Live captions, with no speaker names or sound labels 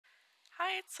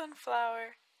Hi, it's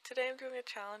Sunflower. Today I'm doing a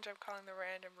challenge I'm calling the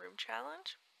Random Room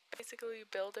Challenge. Basically, you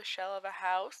build a shell of a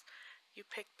house, you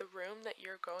pick the room that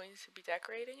you're going to be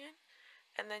decorating in,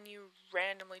 and then you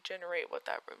randomly generate what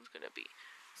that room's going to be.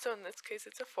 So in this case,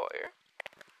 it's a foyer.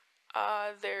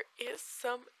 There is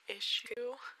some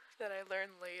issue that I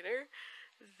learned later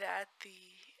that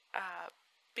the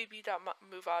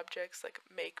bb.move objects like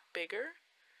make bigger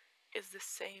is the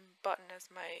same button as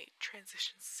my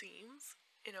transition seams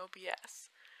in OBS.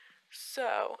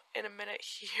 So in a minute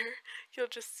here,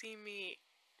 you'll just see me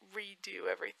redo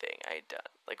everything I'd done,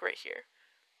 like right here,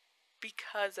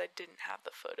 because I didn't have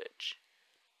the footage.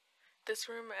 This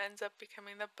room ends up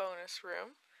becoming the bonus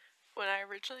room. When I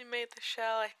originally made the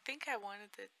shell, I think I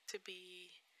wanted it to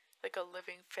be like a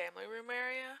living family room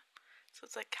area. So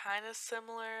it's like kind of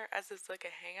similar as it's like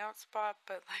a hangout spot,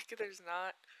 but like there's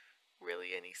not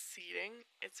really any seating.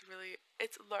 It's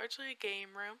largely a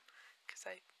game room because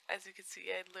as you can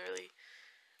see,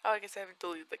 I guess I haven't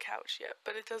deleted the couch yet,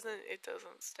 but it doesn't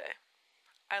stay.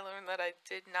 I learned that I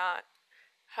did not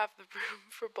have the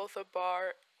room for both a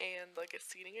bar and like a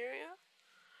seating area.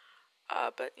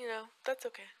 But you know, that's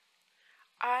okay.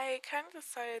 I kind of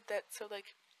decided that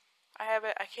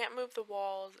I can't move the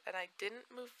walls and I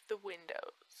didn't move the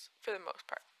windows for the most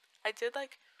part. I did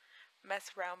like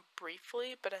mess around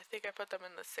briefly, but I think I put them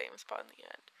in the same spot in the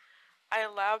end. I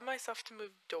allowed myself to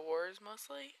move doors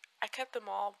mostly. I kept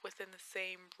them all within the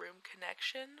same room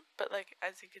connection, but like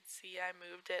as you can see, I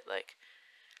moved it like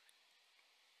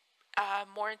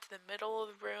more into the middle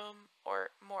of the room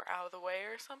or more out of the way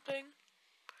or something.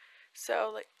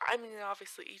 So like, I mean,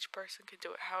 obviously each person can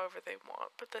do it however they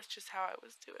want, but that's just how I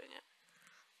was doing it.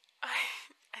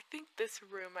 I think this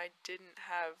room I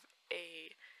didn't have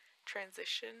a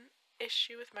transition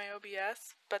issue with my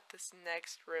OBS, but this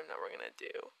next room that we're gonna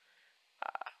do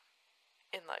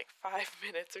in like 5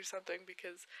 minutes or something,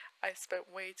 because I spent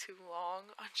way too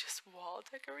long on just wall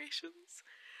decorations.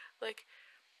 Like,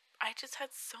 I just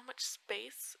had so much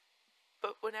space,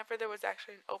 but whenever there was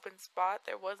actually an open spot,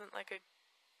 there wasn't like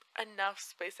enough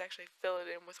space to actually fill it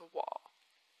in with a wall.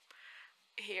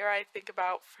 Here I think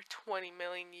about for 20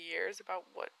 million years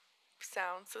about what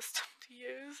sound system to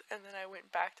use, and then I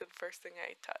went back to the first thing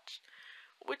I touched,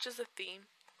 which is a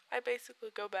theme. I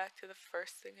basically go back to the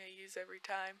first thing I use every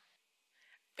time.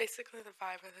 Basically, the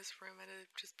vibe of this room ended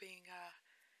up just being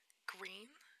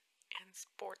green and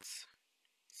sports.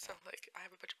 So, like, I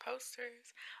have a bunch of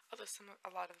posters, although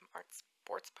a lot of them aren't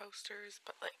sports posters,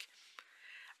 but like,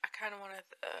 I kind of wanted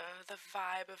the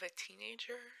vibe of a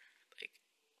teenager, like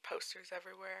posters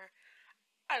everywhere.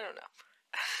 I don't know.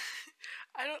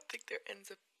 I don't think there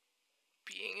ends up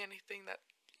being anything that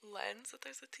lends that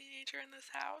there's a teenager in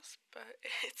this house, but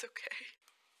it's okay.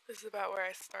 This is about where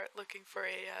I start looking for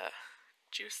a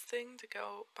juice thing to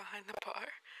go behind the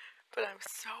bar, but I'm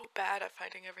so bad at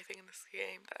finding everything in this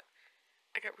game that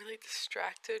I got really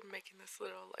distracted making this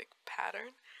little like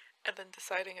pattern and then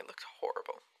deciding it looked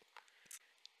horrible.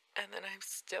 And then I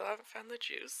still haven't found the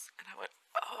juice, and I went,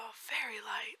 oh, fairy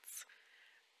lights.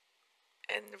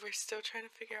 And we're still trying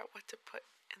to figure out what to put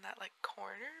in that like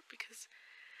corner because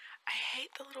I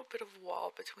hate the little bit of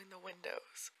wall between the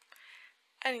windows.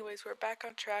 Anyways, we're back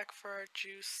on track for our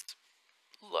juice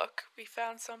look. We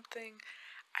found something.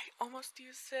 I almost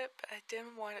used it, but I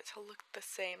didn't want it to look the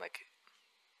same like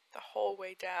the whole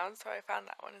way down, so I found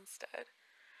that one instead.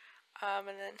 And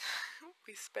then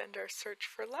we spend our search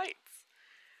for lights,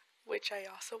 which I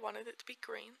also wanted it to be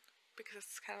green because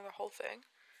it's kind of the whole thing.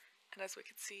 And as we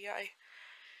can see, I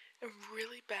am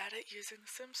really bad at using the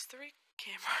Sims 3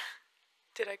 camera.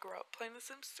 Did I grow up playing the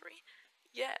Sims 3?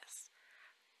 Yes,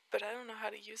 but I don't know how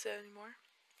to use it anymore.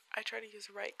 I try to use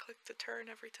right click to turn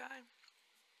every time.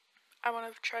 I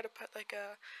want to try to put like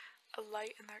a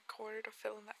light in that corner to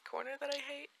fill in that corner that I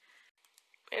hate.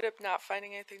 Ended up not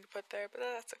finding anything to put there, but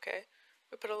that's okay.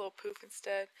 We put a little poof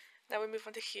instead. Now we move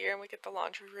on to here and we get the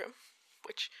laundry room,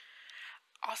 which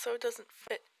also doesn't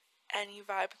fit any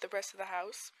vibe with the rest of the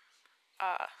house.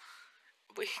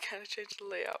 We kind of changed the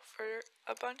layout for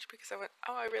a bunch because I went,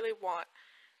 oh, I really want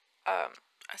a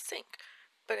sink,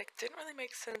 but it didn't really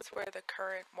make sense where the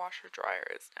current washer dryer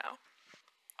is now.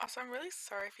 Also, I'm really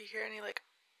sorry if you hear any like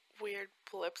weird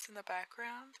blips in the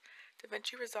background.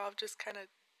 DaVinci Resolve just kind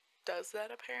of does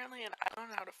that apparently, and I don't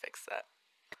know how to fix that.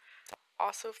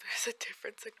 Also, if there's a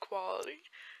difference in quality,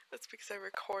 that's because I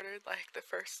recorded like the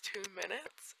first 2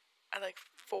 minutes at like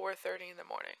 4:30 in the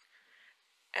morning.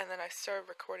 And then I started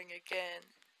recording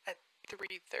again at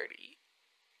 3:30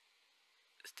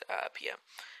 p.m.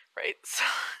 Right? So,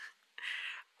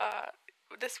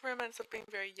 this room ends up being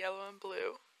very yellow and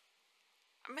blue.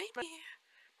 Maybe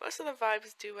most of the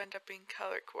vibes do end up being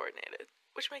color coordinated,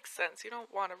 which makes sense. You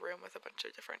don't want a room with a bunch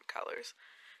of different colors,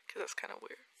 because that's kind of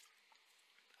weird.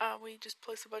 We just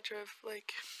place a bunch of,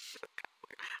 like,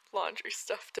 laundry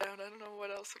stuff down. I don't know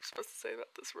what else I'm supposed to say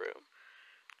about this room.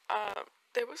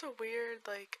 There was a weird,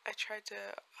 like, I tried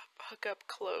to hook up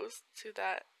clothes to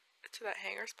that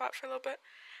hanger spot for a little bit.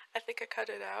 I think I cut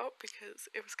it out because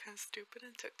it was kind of stupid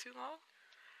and took too long.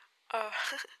 Uh,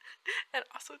 and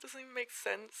also it doesn't even make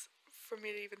sense for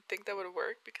me to even think that would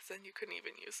work because then you couldn't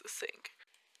even use the sink.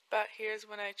 But here's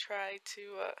when I try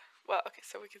to, well, okay,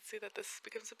 so we can see that this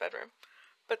becomes a bedroom,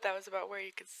 but that was about where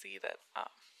you could see that,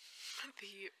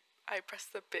 I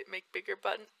pressed the make bigger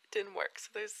button, it didn't work,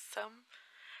 so there's some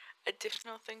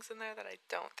additional things in there that I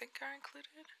don't think are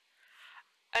included.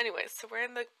 Anyways, so we're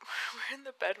in the we're in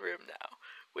the bedroom now,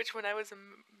 which when I was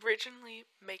originally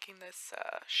making this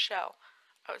shell,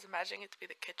 I was imagining it to be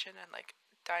the kitchen and like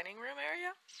dining room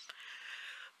area.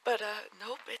 But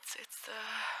nope, it's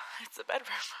the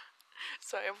bedroom.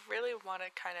 So I really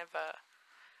wanted kind of a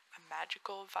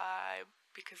magical vibe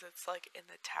because it's like in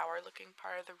the tower looking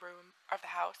part of the room of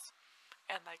the house,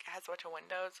 and like it has a bunch of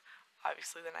windows.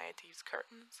 Obviously, then I had to use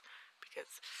curtains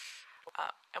because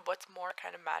and what's more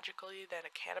kind of magically than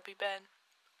a canopy bed,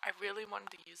 I really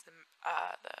wanted to use the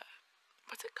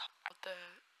what's it called,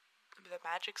 the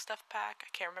magic stuff pack. I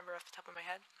can't remember off the top of my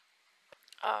head.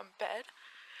 Bed,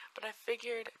 but I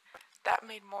figured that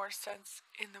made more sense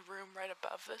in the room right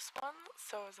above this one.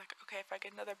 So I was like, okay, if I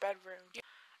get another bedroom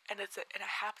and it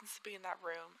happens to be in that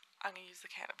room, I'm gonna use the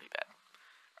canopy bed.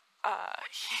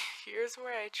 Here's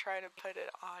where I try to put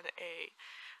it on a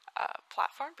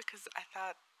platform because I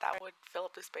thought that would fill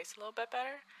up the space a little bit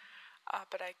better.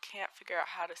 But I can't figure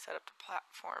out how to set up the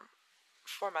platform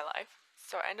for my life.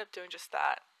 So I end up doing just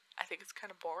that. I think it's kind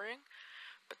of boring,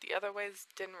 but the other ways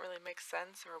didn't really make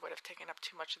sense or would have taken up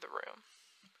too much of the room.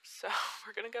 So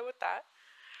we're gonna go with that.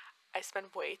 I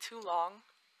spent way too long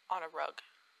on a rug.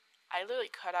 I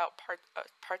literally cut out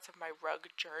parts of my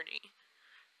rug journey,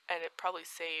 and it probably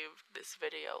saved this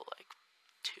video like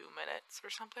 2 minutes or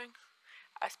something.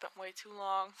 I spent way too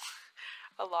long.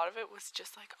 A lot of it was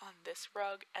just like on this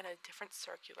rug and a different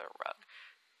circular rug,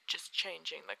 just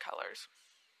changing the colors.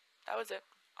 That was it.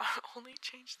 I only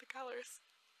changed the colors.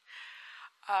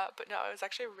 But no, I was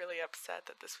actually really upset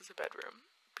that this was a bedroom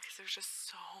because there's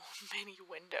just so many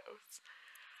windows.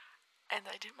 And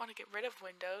I didn't want to get rid of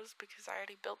windows because I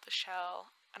already built the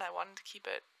shell and I wanted to keep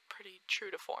it pretty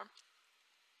true to form.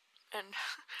 And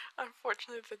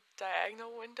unfortunately, the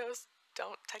diagonal windows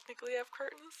don't technically have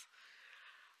curtains.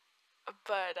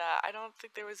 But I don't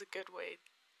think there was a good way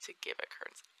to give it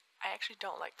curtains. I actually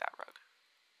don't like that rug.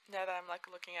 Now that I'm like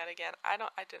looking at it again, I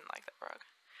didn't like that rug.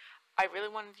 I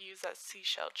really wanted to use that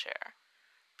seashell chair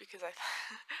because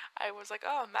I was like,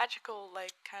 oh, magical,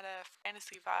 like kind of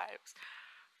fantasy vibes.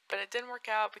 But it didn't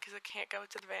work out because it can't go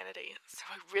to the vanity. So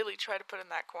I really tried to put it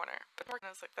in that corner. But I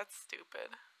was like, that's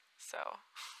stupid. So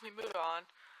we moved on.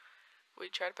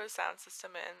 We tried to put a sound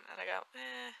system in, and I go,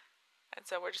 eh. And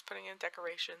so we're just putting in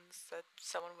decorations that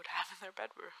someone would have in their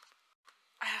bedroom.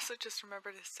 I also just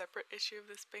remembered a separate issue of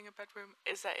this being a bedroom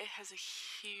is that it has a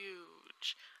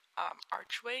huge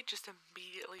archway just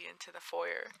immediately into the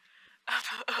foyer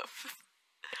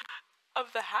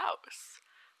of the house.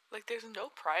 Like, there's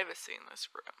no privacy in this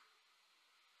room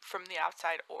from the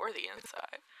outside or the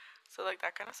inside. So, like,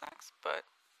 that kind of sucks, but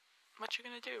what you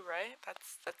gonna do, right?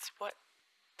 That's what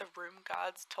the room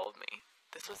gods told me.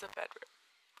 This was a bedroom.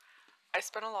 I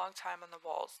spent a long time on the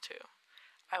walls, too.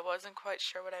 I wasn't quite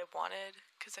sure what I wanted,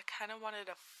 because I kind of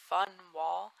wanted a fun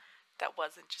wall that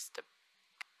wasn't just a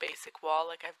basic wall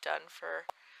like I've done for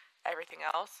everything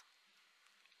else.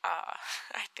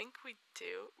 I think we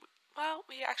do. Well,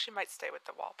 we actually might stay with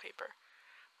the wallpaper,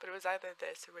 but it was either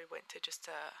this or we went to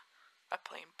just a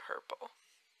plain purple.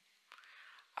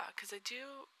 Because I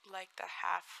do like the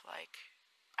half, like,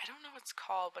 I don't know what it's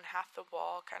called, when half the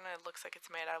wall kind of looks like it's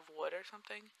made out of wood or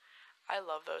something. I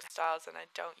love those styles and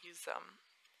I don't use them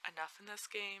enough in this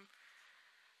game.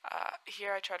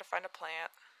 Here I try to find a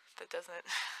plant that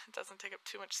doesn't take up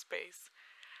too much space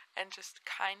and just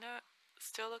kind of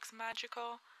still looks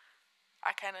magical.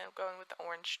 I kind of going with the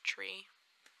orange tree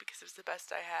because it was the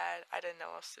best I had. I didn't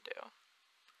know what else to do.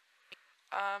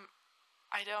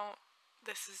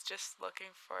 This is just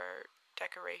looking for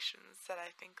decorations that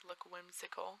I think look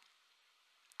whimsical,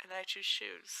 and I choose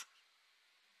shoes.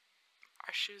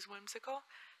 Are shoes whimsical?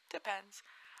 Depends.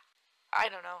 I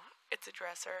don't know. It's a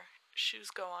dresser.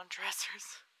 Shoes go on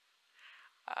dressers.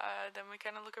 Then we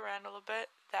kind of look around a little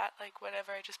bit. That, like,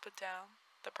 whatever I just put down,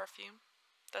 the perfume,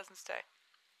 doesn't stay.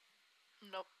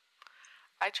 Nope.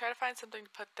 I try to find something to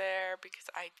put there because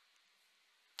I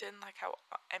didn't like how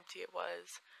empty it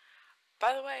was.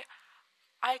 By the way,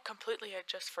 I completely had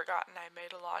just forgotten I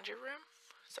made a laundry room,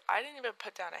 so I didn't even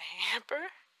put down a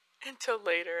hamper until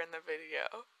later in the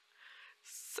video.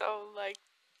 So, like,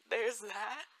 there's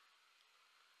that.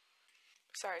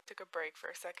 Sorry, I took a break for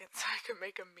a second so I could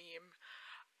make a meme.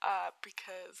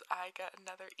 Because I got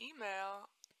another email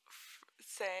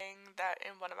saying that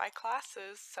in one of my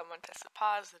classes someone tested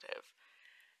positive.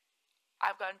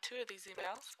 I've gotten two of these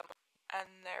emails,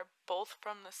 and they're both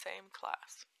from the same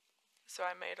class. So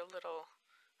I made a little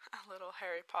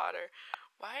Harry Potter.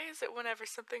 Why is it whenever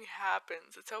something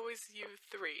happens, it's always you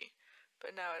three,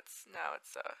 but now it's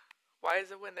why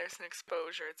is it when there's an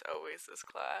exposure, it's always this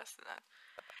class, and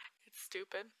it's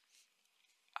stupid.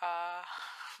 Uh,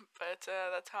 but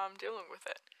that's how I'm dealing with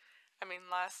it. I mean,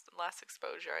 last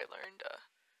exposure I learned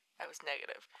I was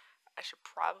negative. I should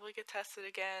probably get tested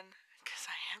again because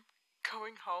I am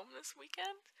going home this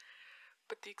weekend.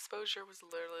 But the exposure was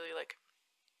literally like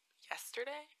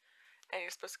yesterday, and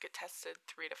you're supposed to get tested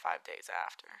 3 to 5 days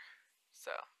after.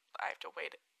 So I have to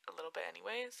wait a little bit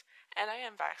anyways, and I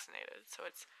am vaccinated, so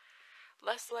it's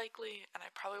less likely, and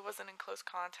I probably wasn't in close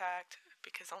contact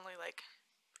because only like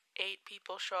 8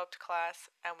 people show up to class,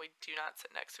 and we do not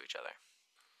sit next to each other.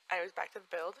 I was back to the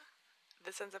build.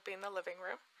 This ends up being the living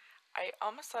room. I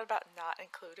almost thought about not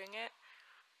including it,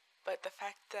 but the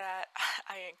fact that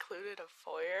I included a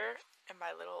foyer in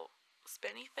my little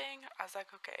spinny thing, I was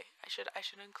like, okay, I should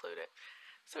include it.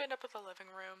 So we end up with a living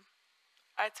room.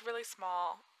 It's really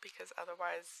small because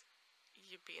otherwise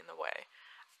you'd be in the way.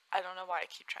 I don't know why I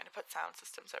keep trying to put sound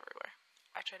systems everywhere.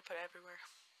 I try to put it everywhere.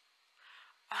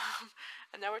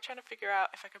 And now we're trying to figure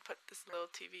out if I could put this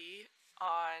little TV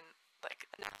on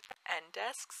like end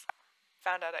desks.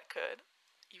 Found out I could.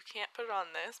 You can't put it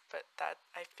on this, but that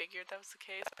I figured that was the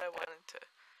case. But I wanted to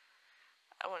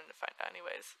find out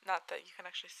anyways. Not that you can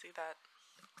actually see that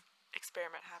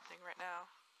experiment happening right now.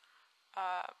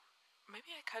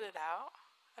 Maybe I cut it out.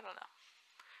 I don't know.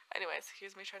 Anyways,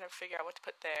 here's me trying to figure out what to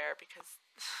put there because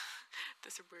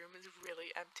this room is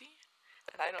really empty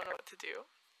and I don't know what to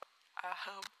do.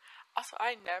 Also,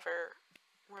 I never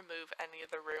remove any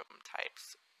of the room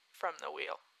types from the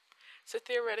wheel. So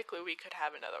theoretically, we could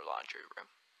have another laundry room.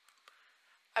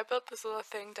 I built this little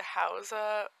thing to house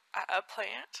a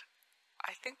plant.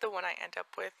 I think the one I end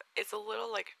up with is a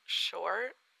little like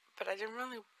short, but I didn't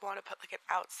really want to put like an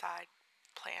outside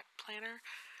plant planter,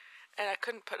 and I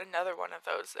couldn't put another one of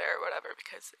those there or whatever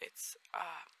because it's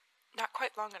not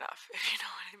quite long enough, if you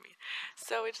know what I mean.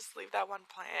 So we just leave that one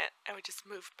plant and we just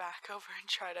move back over and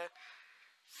try to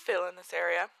fill in this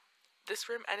area. This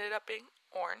room ended up being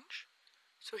orange,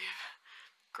 so we have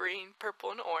green,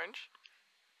 purple, and orange,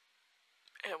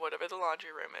 and whatever the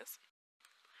laundry room is.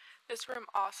 This room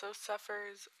also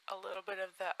suffers a little bit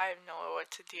of the I know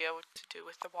what to do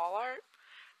with the wall art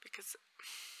because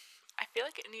I feel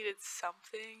like it needed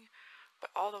something,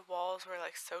 but all the walls were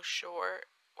like so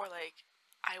short, or like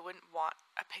I wouldn't want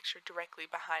a picture directly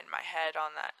behind my head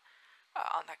on that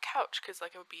couch because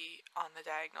like it would be on the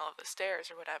diagonal of the stairs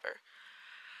or whatever.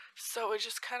 So we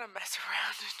just kind of mess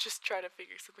around and just try to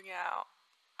figure something out.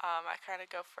 I kind of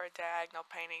go for a diagonal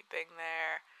painting thing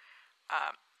there.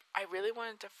 I really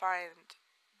wanted to find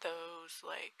those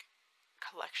like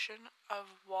collection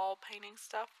of wall painting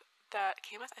stuff that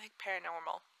came with I think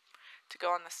Paranormal to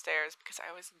go on the stairs because I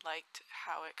always liked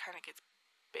how it kind of gets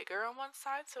bigger on one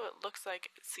side, so it looks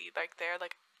like, see, like there,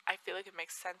 like I feel like it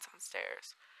makes sense on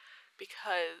stairs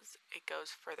because it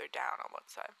goes further down on one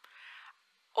side.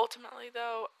 Ultimately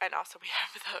though, and also we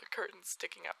have the curtains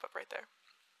sticking up right there.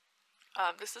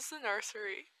 This is the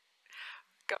nursery.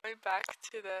 Going back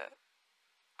to the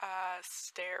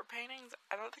stair paintings,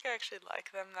 I don't think I actually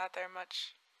like them that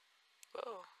much.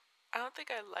 Whoa. I don't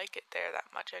think I like it there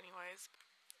that much anyways.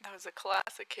 That was a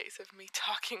classic case of me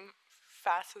talking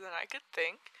faster than I could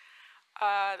think.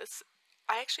 I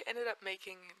actually ended up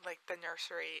making like the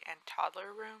nursery and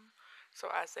toddler room, so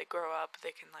as they grow up,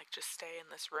 they can like just stay in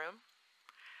this room.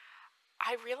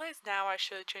 I realize now I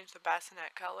should change the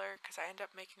bassinet color because I end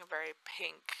up making a very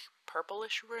pink,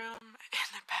 purplish room, and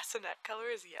the bassinet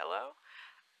color is yellow.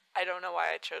 I don't know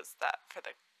why I chose that for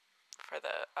the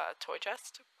toy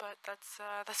chest, but that's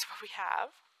what we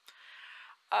have.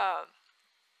 Um,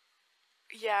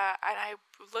 Yeah, and I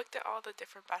looked at all the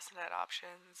different bassinet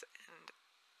options, and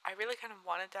I really kind of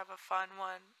wanted to have a fun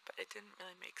one, but it didn't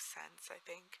really make sense, I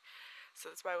think. So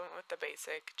that's why I went with the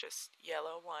basic, just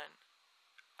yellow one.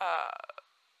 Uh,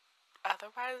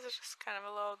 Otherwise, it's just kind of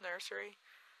a little nursery.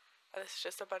 This is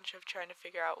just a bunch of trying to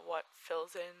figure out what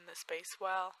fills in the space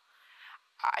well.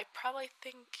 I probably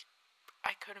think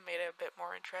I could have made it a bit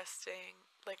more interesting.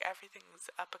 Like everything's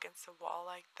up against the wall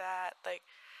like that. Like,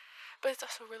 but it's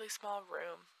also a really small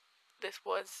room. This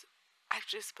was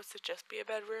actually supposed to just be a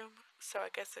bedroom, so I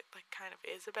guess it like kind of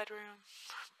is a bedroom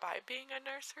by being a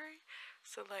nursery.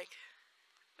 So like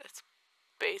it's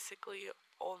basically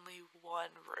only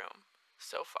one room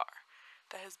so far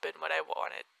that has been what I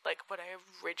wanted, like what I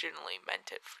originally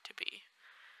meant it to be.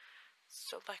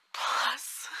 So like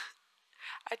plus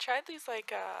I tried these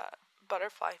like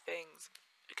butterfly things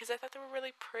because I thought they were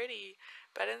really pretty,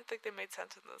 but I didn't think they made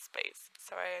sense in the space,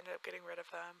 so I ended up getting rid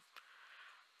of them.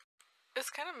 This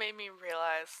kind of made me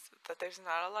realize that there's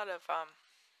not a lot of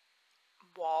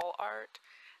wall art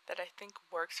that I think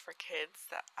works for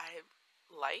kids that I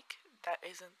like. That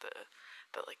isn't the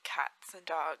like cats and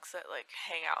dogs that like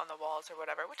hang out on the walls or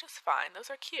whatever, which is fine. Those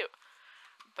are cute,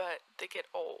 but they get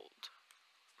old.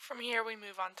 From here we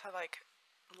move on to like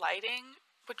lighting,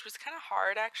 which was kind of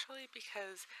hard actually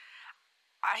because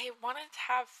I wanted to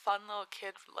have fun little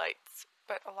kid lights,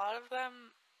 but a lot of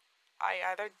them I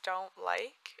either don't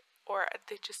like or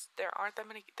there just aren't that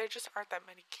many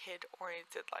kid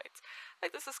oriented lights.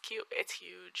 Like this is cute, it's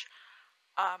huge.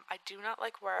 I do not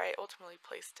like where I ultimately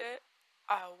placed it.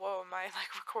 Whoa, my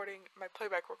like recording, my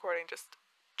playback recording just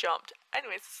jumped.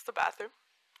 Anyways, this is the bathroom.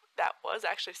 That was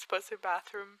actually supposed to be a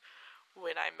bathroom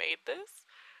when I made this.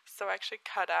 So I actually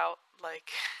cut out like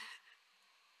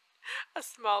a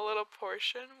small little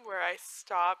portion where I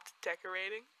stopped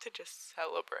decorating to just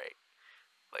celebrate.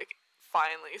 Like,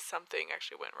 finally, something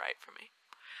actually went right for me.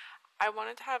 I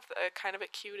wanted to have a kind of a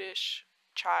cutish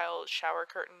child shower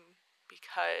curtain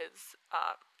because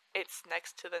it's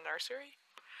next to the nursery,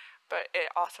 but it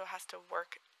also has to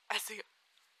work as the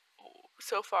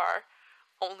so far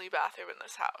only bathroom in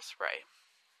this house, right?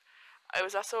 I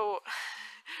was also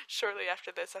shortly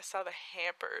after this I saw the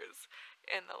hampers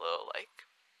and the little like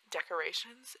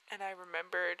decorations and I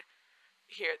remembered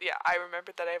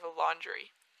that I have a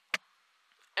laundry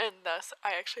and thus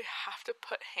I actually have to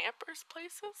put hampers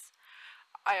places.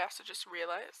 I also just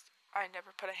realized I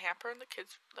never put a hamper in the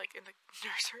kids like in the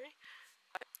nursery.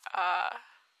 Uh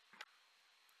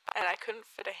and I couldn't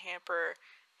fit a hamper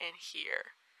in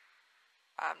here.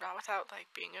 Not without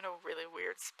like being in a really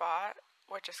weird spot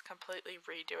or just completely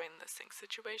redoing the sink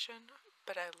situation.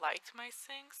 But I liked my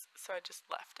sinks, so I just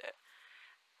left it.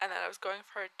 And then I was going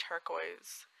for a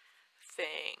turquoise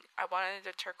thing. I wanted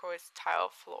a turquoise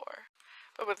tile floor.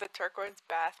 But with the turquoise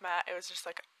bath mat, it was just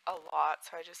like a lot,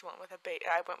 so I just went with a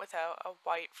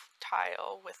white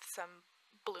tile with some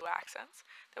blue accents.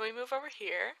 Then we move over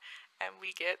here and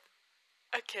we get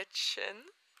a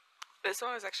kitchen. This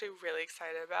one I was actually really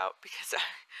excited about because I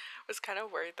was kind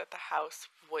of worried that the house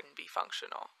wouldn't be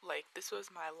functional. Like, this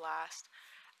was my last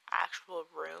actual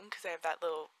room because I have that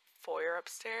little foyer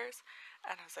upstairs.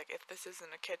 And I was like, if this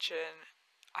isn't a kitchen,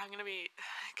 I'm gonna be.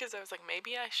 Because I was like,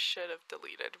 maybe I should have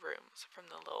deleted rooms from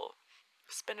the little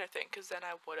spinner thing because then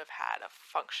I would have had a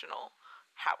functional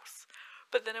house.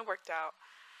 But then it worked out.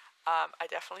 I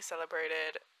definitely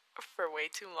celebrated for way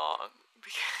too long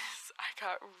because I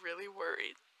got really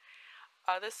worried.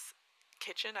 This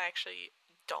kitchen I actually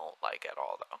don't like at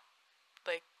all though.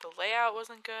 Like the layout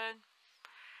wasn't good.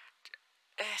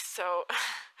 So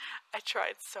I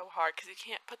tried so hard because you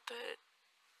can't put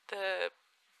the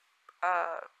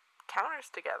counters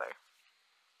together.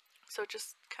 So it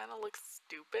just kind of looks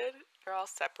stupid. They're all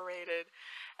separated.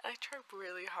 And I tried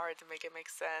really hard to make it make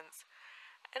sense.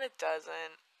 And it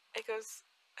doesn't. It goes.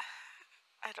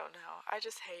 I don't know. I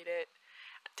just hate it.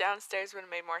 Downstairs would have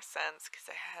made more sense because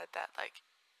I had that like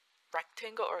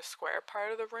rectangle or square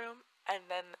part of the room. And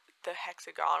then the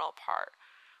hexagonal part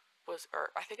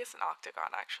or I think it's an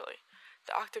octagon actually.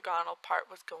 The octagonal part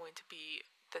was going to be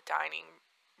the dining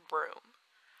room.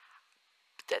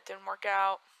 But that didn't work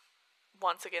out.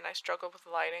 Once again, I struggled with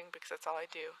lighting because that's all I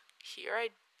do. Here, I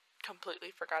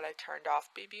completely forgot I turned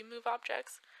off BB Move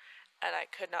objects, and I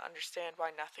could not understand why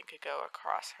nothing could go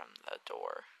across from the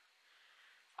door.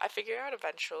 I figured out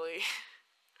eventually,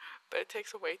 but it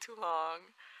takes way too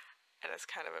long, and it's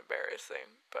kind of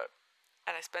embarrassing.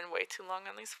 And I spend way too long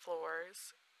on these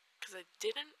floors because I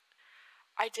didn't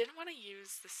want to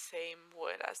use the same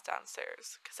wood as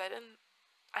downstairs because I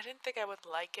didn't think I would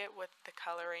like it with the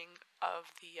coloring of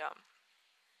the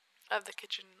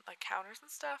kitchen like counters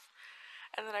and stuff.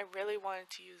 And then I really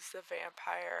wanted to use the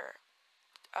vampire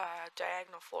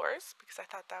diagonal floors because I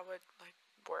thought that would like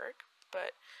work,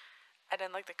 but I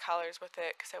didn't like the colors with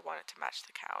it because I wanted to match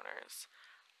the counters.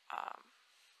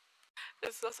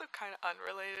 This is also kind of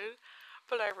unrelated,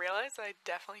 but I realized I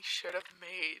definitely should have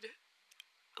made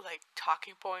like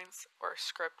talking points or a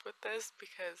script with this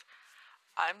because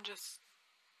I'm just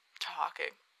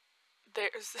talking.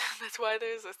 There's that's why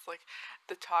there's this like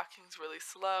the talking's really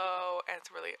slow and it's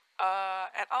really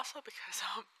and also because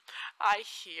I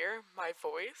hear my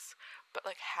voice but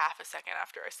like half a second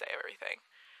after I say everything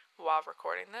while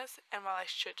recording this, and while I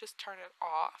should just turn it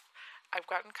off,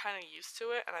 I've gotten kind of used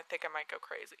to it and I think I might go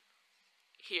crazy.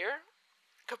 Here,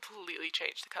 completely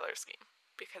changed the color scheme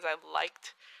because I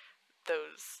liked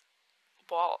those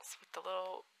walls with the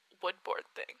little wood board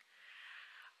thing.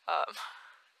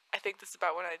 I think this is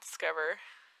about when I discover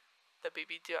the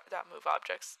BB.move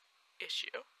objects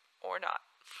issue, or not.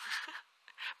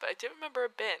 But I did remember a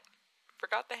bin.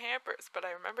 Forgot the hampers, but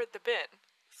I remembered the bin.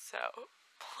 So,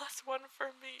 +1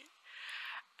 for me.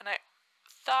 And I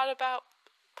thought about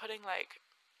putting like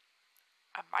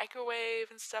a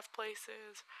microwave and stuff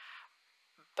places,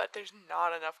 but there's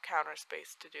not enough counter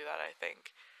space to do that, I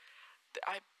think.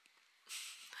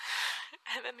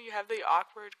 And then you have the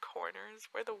awkward corners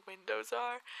where the windows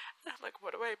are, and I'm like,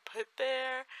 what do I put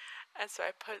there? And so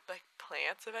I put like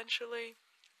plants eventually,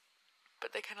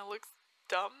 but they kind of look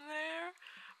dumb there,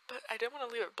 but I didn't want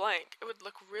to leave it blank. It would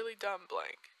look really dumb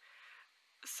blank.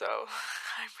 So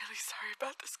I'm really sorry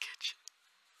about this kitchen.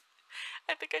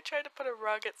 I think I tried to put a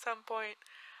rug at some point.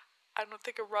 I don't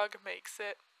think a rug makes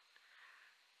it.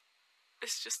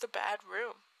 It's just a bad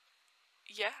room.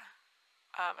 Yeah.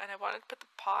 And I wanted to put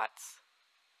the pots,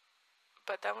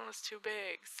 but that one was too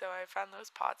big, so I found those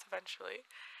pots eventually.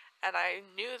 And I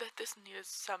knew that this needed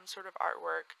some sort of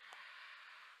artwork,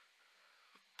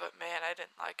 but man, I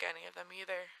didn't like any of them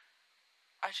either.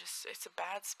 It's a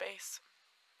bad space.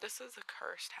 This is a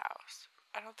cursed house.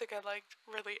 I don't think I liked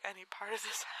really any part of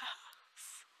this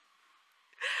house.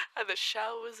 And the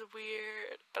shell was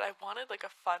weird, but I wanted like a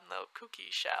fun little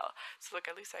kooky shell, so like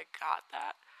at least I got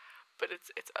that. But it's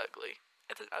ugly.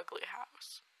 It's an ugly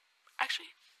house.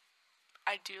 Actually,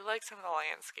 I do like some of the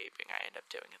landscaping I end up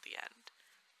doing at the end.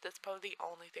 That's probably the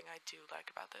only thing I do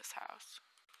like about this house.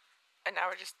 And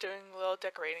now we're just doing little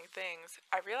decorating things.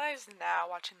 I realize now,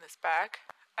 watching this back,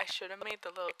 I should have made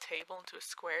the little table into a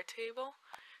square table,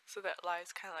 so that it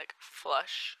lies kind of like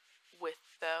flush with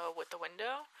the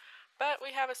window. But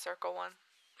we have a circle one,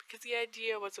 because the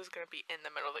idea was it was going to be in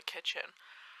the middle of the kitchen.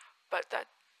 But that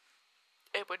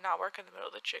it would not work in the middle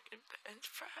of the chicken.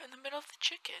 In the middle of the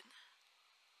chicken.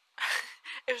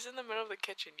 If it was in the middle of the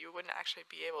kitchen, you wouldn't actually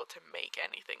be able to make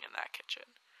anything in that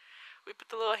kitchen. We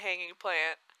put the little hanging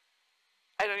plant.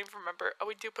 I don't even remember. Oh,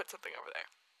 we do put something over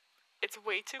there. It's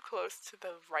way too close to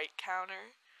the right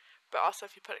counter, but also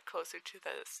if you put it closer to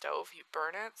the stove, you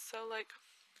burn it. So like,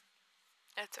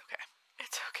 it's okay.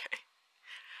 It's okay.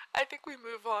 I think we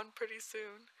move on pretty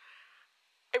soon.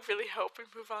 I really hope we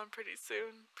move on pretty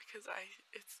soon, because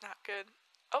it's not good.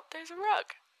 Oh, there's a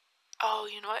rug. Oh,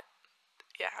 you know what?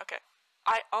 Yeah, okay.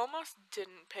 I almost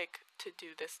didn't pick to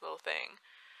do this little thing,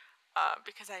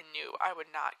 because I knew I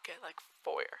would not get like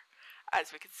foyer.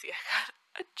 As we can see, I got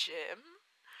a gym,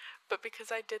 but because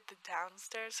I did the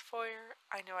downstairs foyer,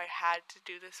 I knew I had to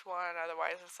do this one,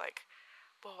 otherwise it's like,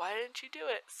 well, why didn't you do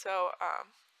it? So,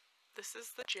 this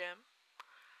is the gym.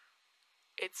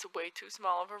 It's way too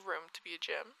small of a room to be a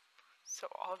gym, so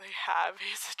all they have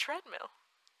is a treadmill.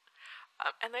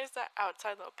 And there's that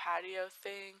outside little patio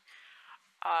thing,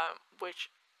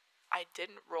 which I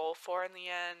didn't roll for in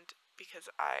the end, because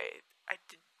I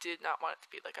did not want it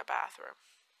to be like a bathroom.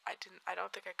 I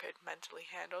don't think I could mentally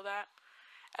handle that.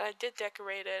 And I did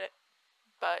decorate it,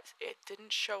 but it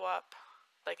didn't show up,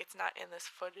 like it's not in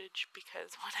this footage,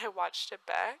 because when I watched it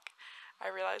back, I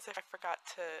realized I forgot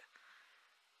to,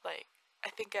 like, I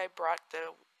think I brought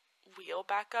the wheel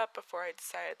back up before I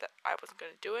decided that I wasn't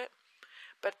going to do it,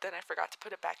 but then I forgot to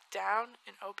put it back down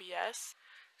in OBS,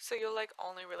 so you'll like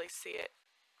only really see it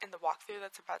in the walkthrough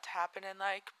that's about to happen in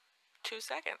like 2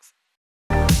 seconds.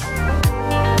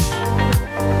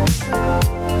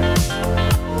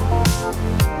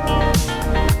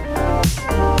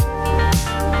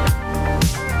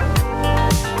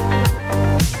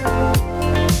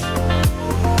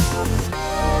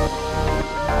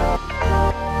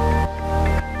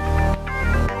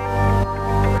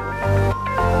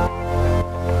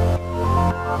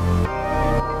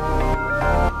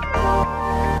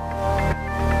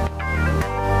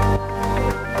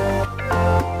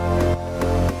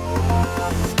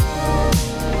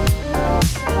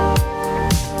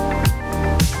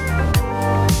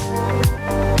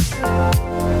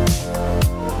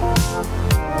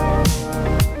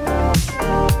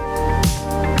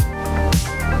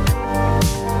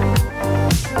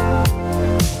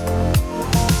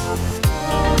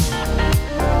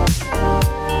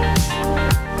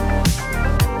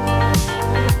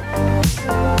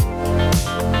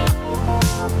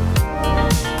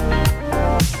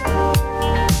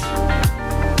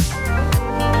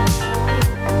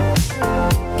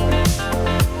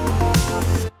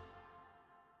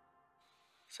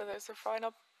 So there's the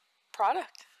final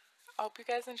product. I hope you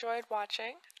guys enjoyed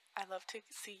watching. I love to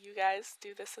see you guys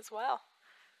do this as well.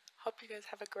 Hope you guys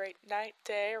have a great night,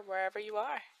 day, or wherever you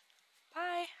are.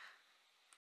 Bye!